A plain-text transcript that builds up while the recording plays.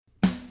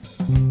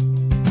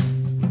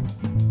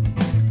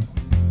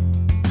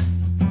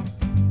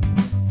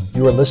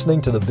You are listening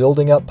to the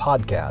Building Up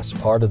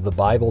Podcast, part of the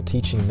Bible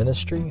teaching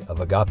ministry of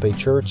Agape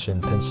Church in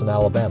Pinson,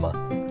 Alabama.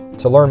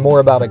 To learn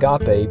more about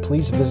Agape,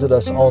 please visit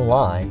us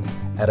online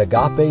at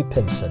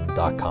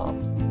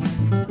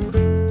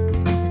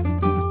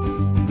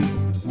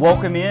agapepinson.com.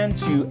 Welcome in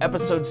to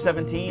episode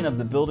 17 of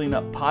the Building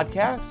Up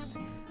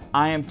Podcast.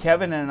 I am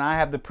Kevin, and I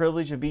have the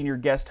privilege of being your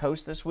guest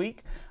host this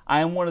week. I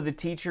am one of the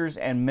teachers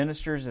and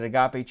ministers at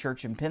Agape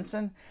Church in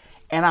Pinson,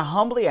 and I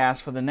humbly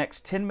ask for the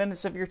next 10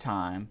 minutes of your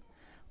time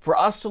for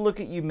us to look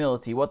at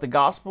humility, what the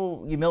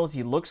gospel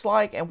humility looks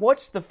like, and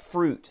what's the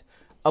fruit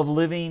of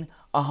living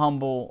a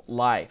humble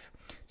life.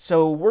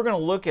 So we're going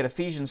to look at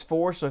Ephesians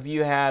 4. So if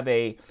you have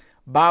a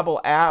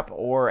Bible app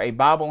or a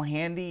Bible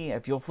handy,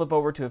 if you'll flip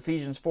over to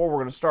Ephesians 4, we're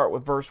going to start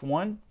with verse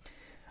 1.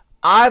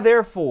 I,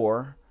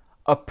 therefore,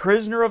 a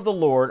prisoner of the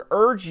Lord,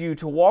 urge you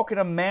to walk in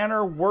a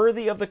manner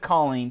worthy of the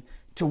calling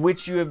to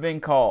which you have been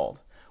called,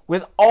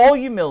 with all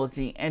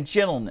humility and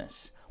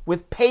gentleness,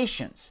 with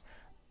patience,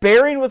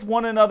 bearing with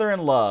one another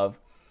in love,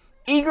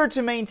 eager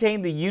to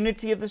maintain the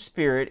unity of the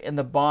Spirit in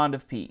the bond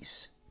of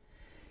peace.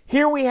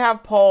 Here we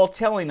have Paul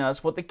telling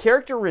us what the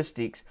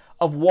characteristics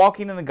of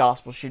walking in the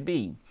gospel should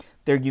be.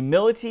 Their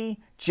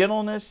humility,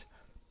 gentleness,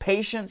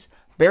 patience,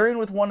 bearing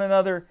with one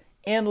another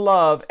in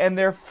love, and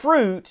their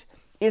fruit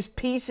is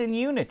peace and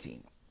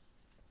unity.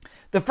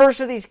 The first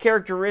of these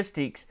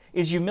characteristics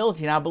is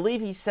humility, and I believe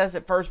he says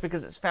it first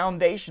because it's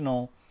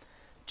foundational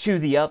to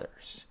the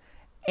others.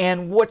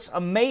 And what's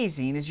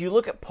amazing is you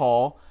look at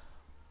Paul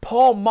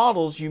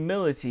models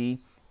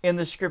humility in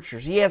the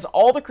Scriptures. He has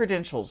all the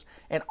credentials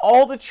and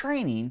all the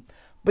training,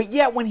 but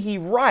yet when he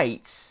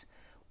writes,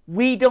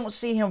 we don't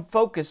see him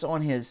focus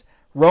on his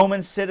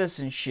Roman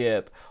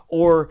citizenship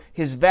or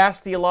his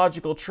vast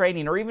theological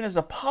training or even his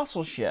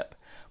apostleship,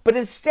 but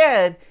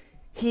instead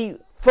he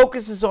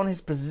focuses on his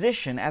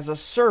position as a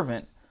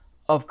servant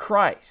of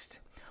Christ.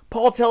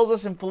 Paul tells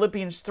us in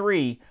Philippians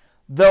 3,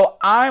 though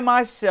I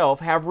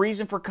myself have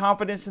reason for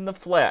confidence in the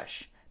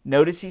flesh,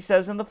 notice he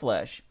says in the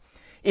flesh,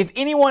 if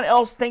anyone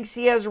else thinks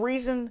he has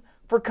reason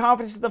for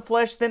confidence in the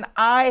flesh, then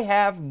I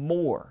have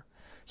more.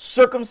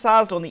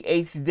 Circumcised on the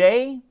 8th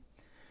day,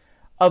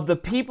 of the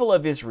people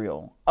of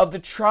Israel, of the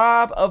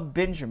tribe of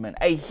Benjamin,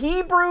 a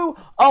Hebrew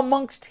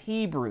amongst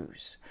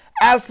Hebrews,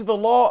 as to the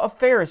law of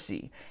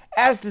Pharisee,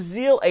 as to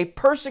zeal a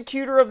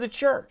persecutor of the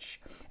church,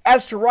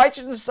 as to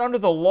righteousness under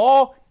the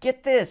law,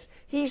 get this,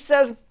 he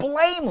says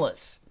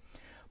blameless.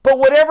 But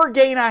whatever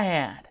gain I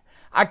had,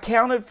 I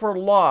counted for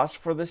loss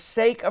for the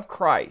sake of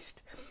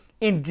Christ.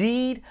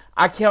 Indeed,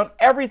 I count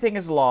everything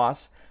as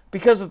loss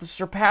because of the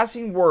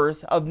surpassing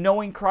worth of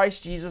knowing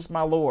Christ Jesus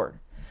my Lord.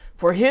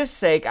 For His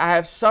sake I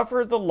have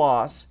suffered the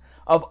loss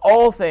of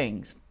all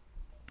things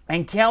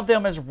and count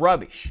them as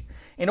rubbish,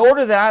 in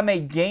order that I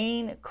may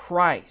gain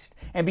Christ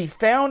and be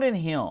found in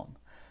Him,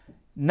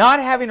 not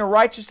having a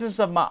righteousness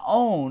of my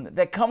own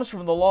that comes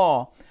from the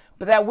law,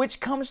 but that which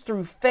comes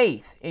through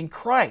faith in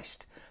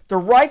Christ, the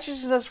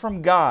righteousness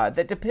from God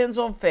that depends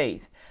on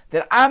faith,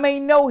 that I may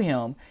know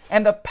Him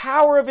and the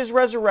power of His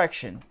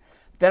resurrection,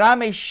 that I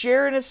may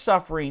share in His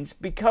sufferings,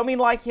 becoming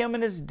like Him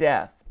in His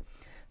death,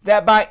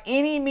 that by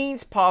any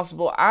means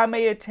possible I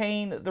may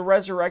attain the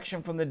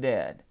resurrection from the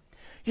dead.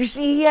 You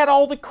see, he had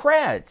all the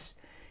creds.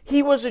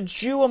 He was a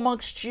Jew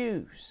amongst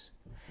Jews,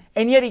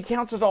 and yet he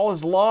counts it all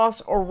as loss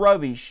or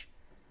rubbish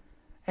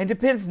and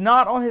depends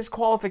not on his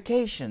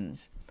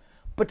qualifications,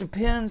 but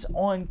depends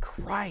on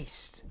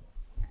Christ.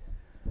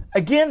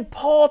 Again,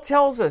 Paul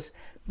tells us,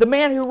 the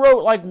man who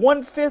wrote like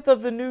 1/5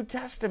 of the New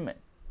Testament,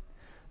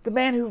 the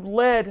man who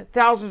led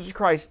thousands to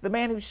Christ, the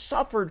man who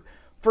suffered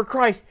for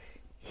Christ,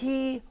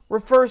 he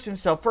refers to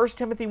himself, 1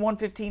 Timothy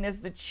 1:15, as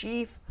the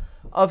chief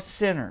of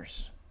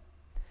sinners.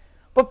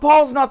 But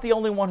Paul's not the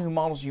only one who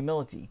models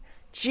humility.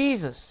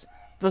 Jesus,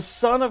 the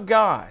Son of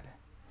God,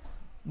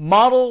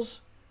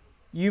 models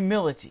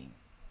humility.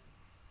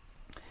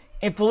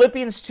 In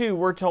Philippians 2,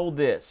 we're told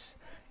this,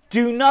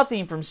 do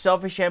nothing from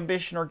selfish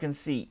ambition or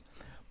conceit,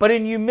 but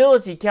in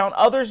humility count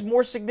others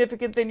more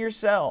significant than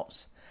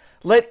yourselves.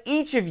 Let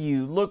each of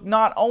you look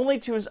not only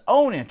to his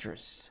own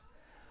interests,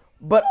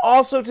 but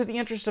also to the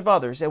interest of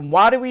others. And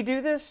why do we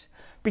do this?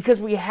 Because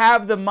we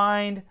have the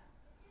mind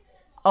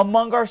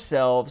among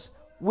ourselves,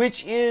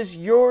 which is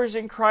yours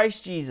in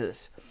Christ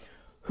Jesus,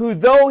 who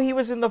though he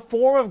was in the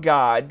form of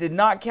God, did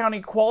not count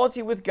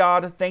equality with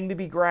God a thing to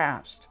be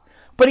grasped,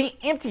 but he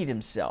emptied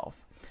himself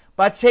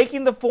by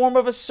taking the form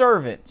of a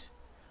servant,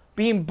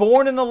 being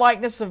born in the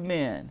likeness of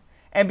men,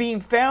 and being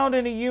found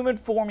in a human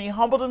form, he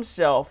humbled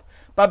himself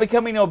by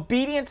becoming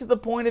obedient to the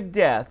point of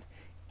death,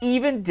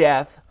 even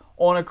death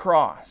on a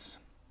cross.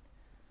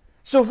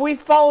 So if we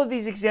follow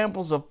these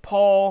examples of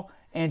Paul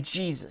and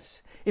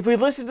Jesus, if we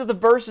listen to the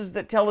verses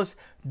that tell us,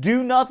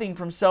 do nothing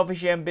from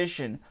selfish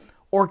ambition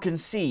or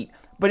conceit,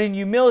 but in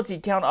humility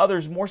count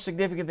others more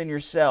significant than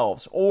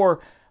yourselves, or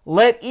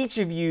let each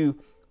of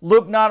you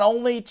look not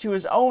only to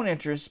his own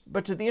interests,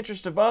 but to the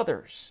interest of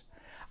others,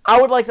 I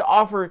would like to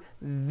offer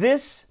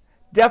this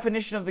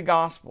definition of the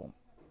gospel,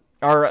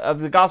 or of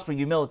the gospel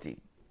humility.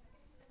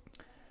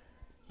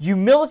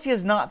 Humility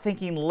is not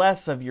thinking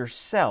less of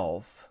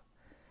yourself.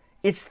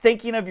 It's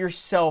thinking of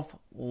yourself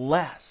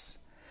less.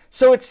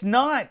 So it's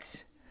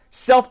not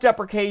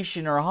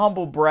self-deprecation or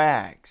humble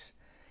brags.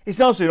 It's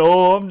not saying,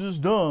 oh, I'm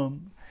just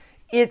dumb.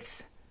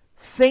 It's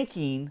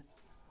thinking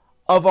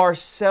of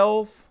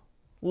ourself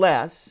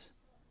less,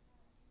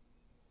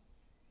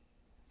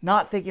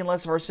 not thinking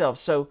less of ourselves.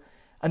 So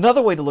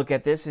another way to look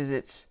at this is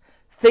it's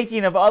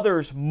thinking of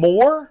others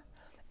more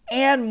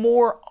and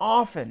more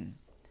often.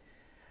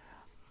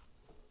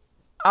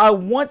 I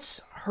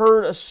once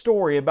heard a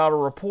story about a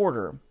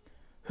reporter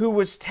who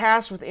was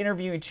tasked with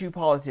interviewing two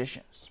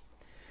politicians.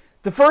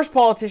 The first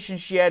politician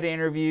she had to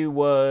interview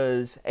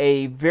was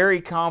a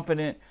very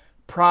confident,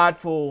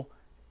 prideful,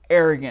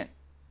 arrogant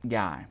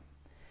guy.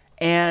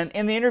 And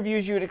in the interview,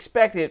 as you would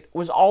expect, it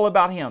was all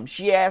about him.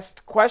 She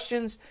asked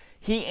questions,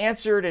 he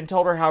answered and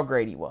told her how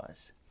great he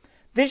was.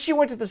 Then she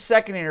went to the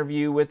second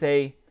interview with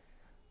a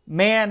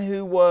man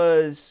who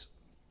was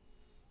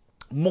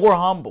more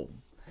humble.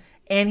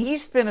 And he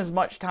spent as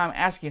much time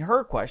asking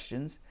her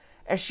questions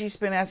as she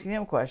spent asking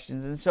him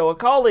questions. And so a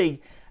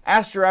colleague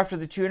asked her after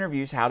the two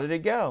interviews, how did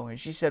it go? And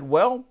she said,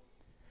 well,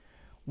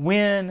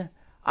 when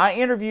I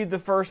interviewed the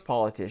first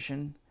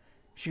politician,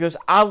 she goes,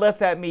 I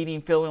left that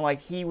meeting feeling like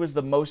he was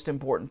the most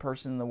important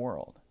person in the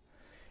world.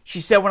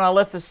 She said, when I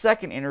left the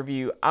second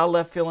interview, I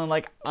left feeling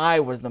like I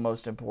was the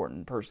most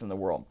important person in the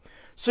world.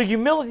 So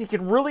humility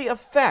can really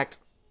affect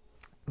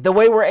the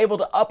way we're able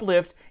to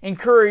uplift,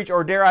 encourage,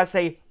 or dare I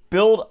say,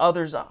 build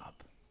others up.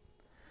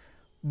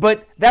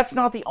 But that's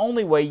not the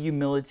only way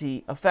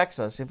humility affects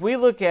us. If we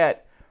look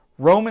at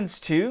Romans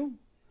 2,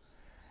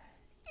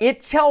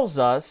 it tells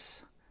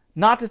us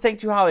not to think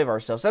too highly of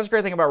ourselves. That's the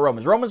great thing about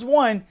Romans. Romans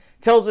 1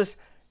 tells us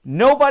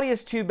nobody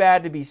is too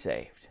bad to be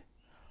saved.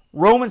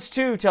 Romans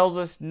 2 tells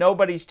us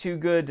nobody's too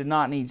good to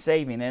not need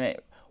saving. And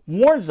it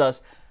warns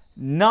us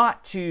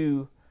not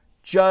to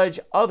judge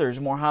others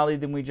more highly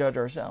than we judge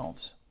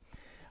ourselves.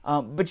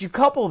 But you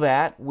couple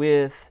that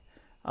with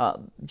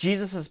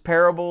Jesus'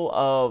 parable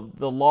of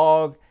the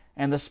log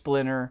and the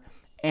splinter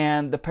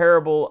and the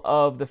parable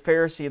of the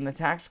Pharisee and the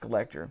tax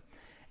collector.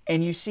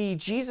 And you see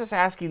Jesus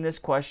asking this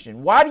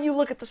question, why do you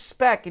look at the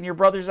speck in your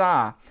brother's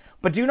eye,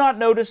 but do not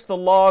notice the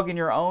log in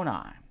your own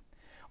eye?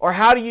 Or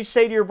how do you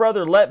say to your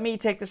brother, let me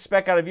take the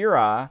speck out of your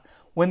eye,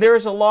 when there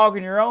is a log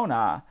in your own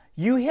eye?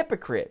 You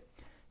hypocrite.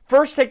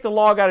 First take the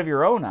log out of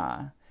your own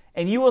eye,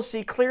 and you will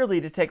see clearly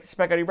to take the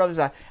speck out of your brother's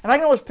eye. And I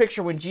can always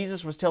picture when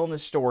Jesus was telling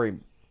this story,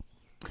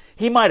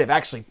 he might have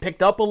actually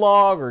picked up a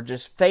log or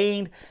just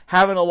feigned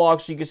having a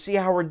log so you could see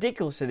how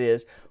ridiculous it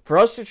is for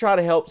us to try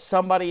to help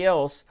somebody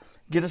else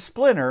get a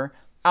splinter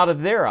out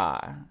of their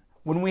eye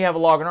when we have a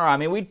log in our eye. I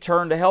mean, we'd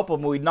turn to help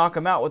them and we'd knock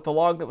them out with the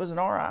log that was in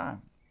our eye.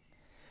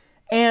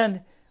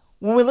 And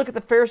when we look at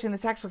the Pharisee and the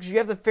tax collector, you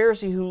have the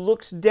Pharisee who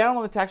looks down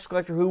on the tax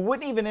collector who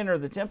wouldn't even enter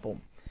the temple.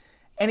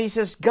 And he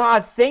says,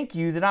 God, thank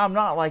you that I'm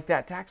not like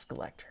that tax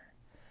collector.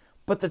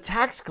 But the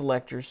tax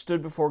collector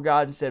stood before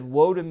God and said,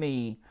 woe to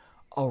me,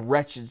 a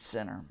wretched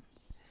sinner.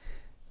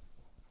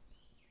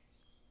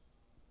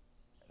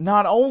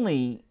 Not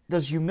only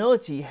does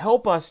humility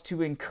help us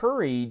to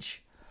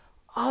encourage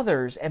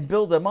others and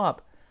build them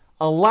up,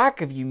 a lack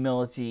of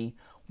humility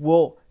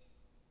will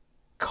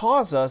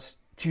cause us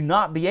to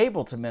not be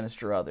able to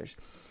minister to others.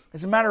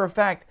 As a matter of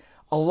fact,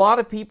 a lot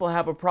of people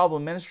have a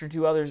problem ministering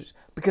to others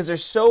because they're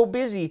so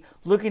busy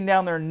looking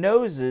down their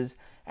noses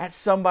at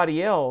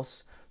somebody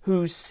else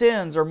whose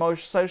sins are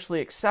most socially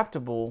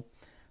acceptable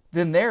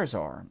than theirs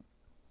are.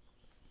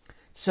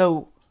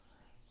 So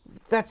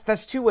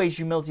that's two ways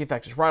humility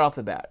affects us right off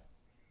the bat.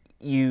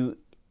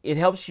 It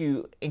helps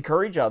you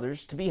encourage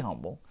others to be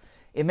humble.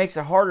 It makes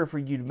it harder for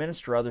you to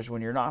minister to others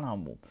when you're not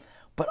humble.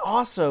 But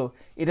also,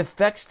 it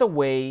affects the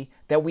way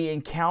that we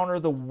encounter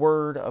the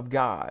Word of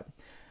God.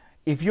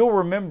 If you'll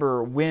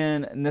remember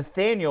when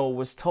Nathanael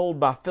was told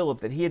by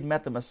Philip that he had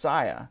met the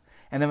Messiah,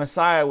 and the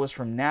Messiah was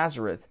from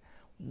Nazareth,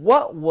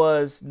 what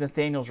was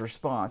Nathanael's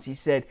response? He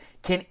said,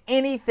 can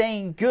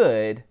anything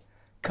good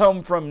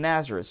come from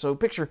Nazareth? So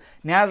picture,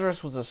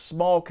 Nazareth was a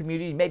small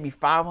community, maybe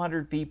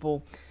 500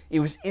 people. It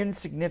was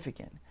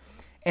insignificant.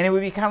 And it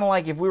would be kind of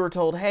like if we were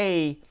told,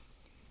 hey,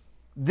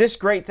 this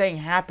great thing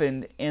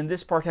happened in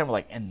this part of town. We're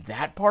like, in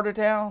that part of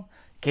town?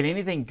 Can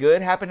anything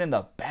good happen in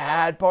the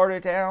bad part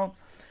of town?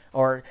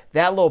 Or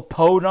that little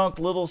podunk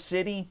little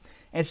city?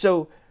 And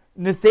so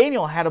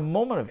Nathanael had a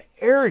moment of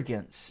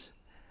arrogance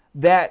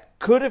that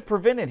could have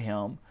prevented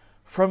him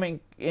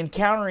from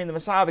encountering the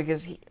Messiah,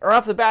 because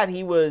off the bat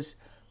he was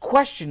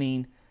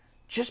questioning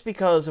just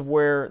because of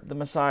where the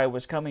Messiah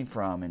was coming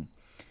from. And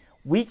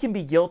we can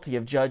be guilty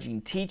of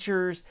judging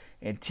teachers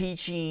and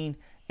teaching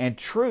and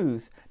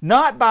truth,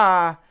 not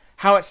by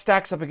how it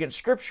stacks up against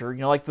Scripture.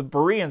 You know, like the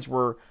Bereans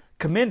were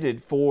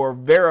commended for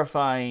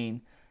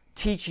verifying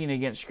teaching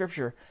against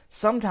Scripture.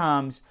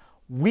 Sometimes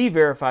we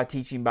verify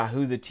teaching by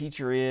who the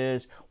teacher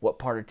is, what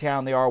part of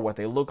town they are, what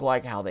they look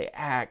like, how they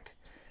act,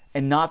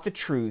 and not the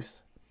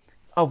truth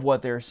of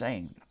what they're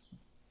saying.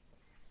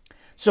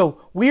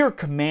 So we are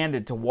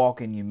commanded to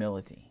walk in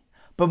humility.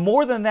 But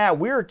more than that,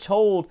 we are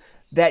told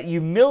that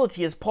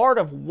humility is part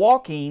of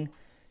walking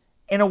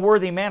in a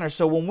worthy manner.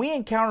 So when we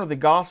encounter the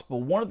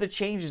gospel, one of the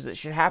changes that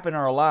should happen in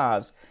our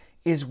lives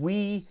is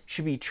we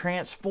should be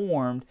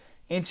transformed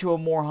into a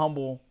more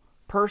humble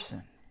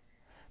person.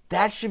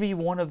 That should be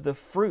one of the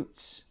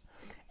fruits.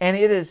 And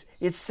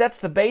it sets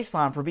the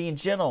baseline for being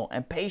gentle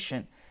and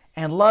patient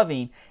and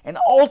loving, and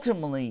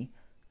ultimately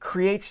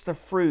creates the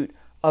fruit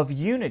of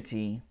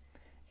unity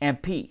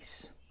and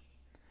peace.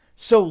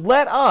 So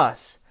let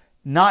us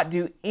not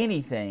do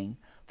anything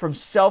from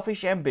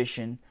selfish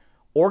ambition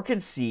or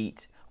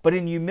conceit, but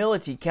in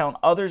humility count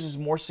others as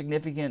more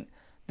significant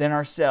than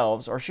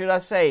ourselves. Or should I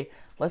say,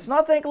 let's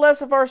not think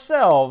less of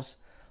ourselves,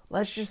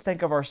 let's just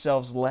think of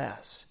ourselves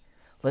less.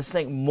 Let's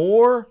think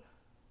more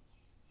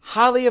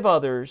highly of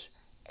others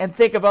and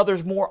think of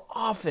others more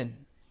often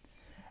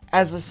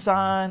as a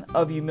sign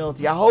of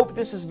humility. I hope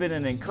this has been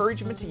an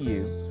encouragement to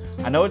you.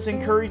 I know it's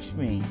encouraged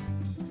me.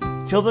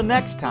 Till the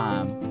next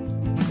time,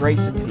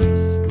 grace and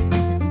peace.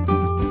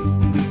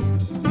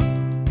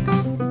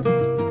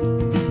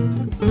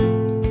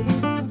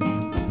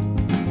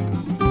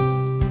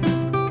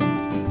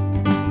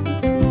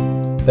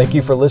 Thank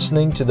you for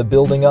listening to the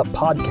Building Up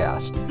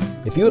podcast.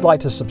 If you would like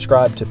to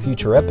subscribe to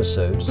future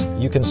episodes,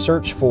 you can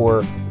search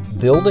for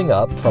Building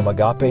Up from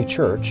Agape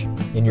Church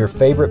in your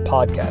favorite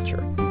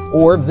podcatcher,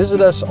 or visit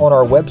us on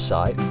our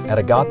website at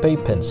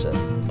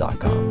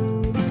agapepinson.com.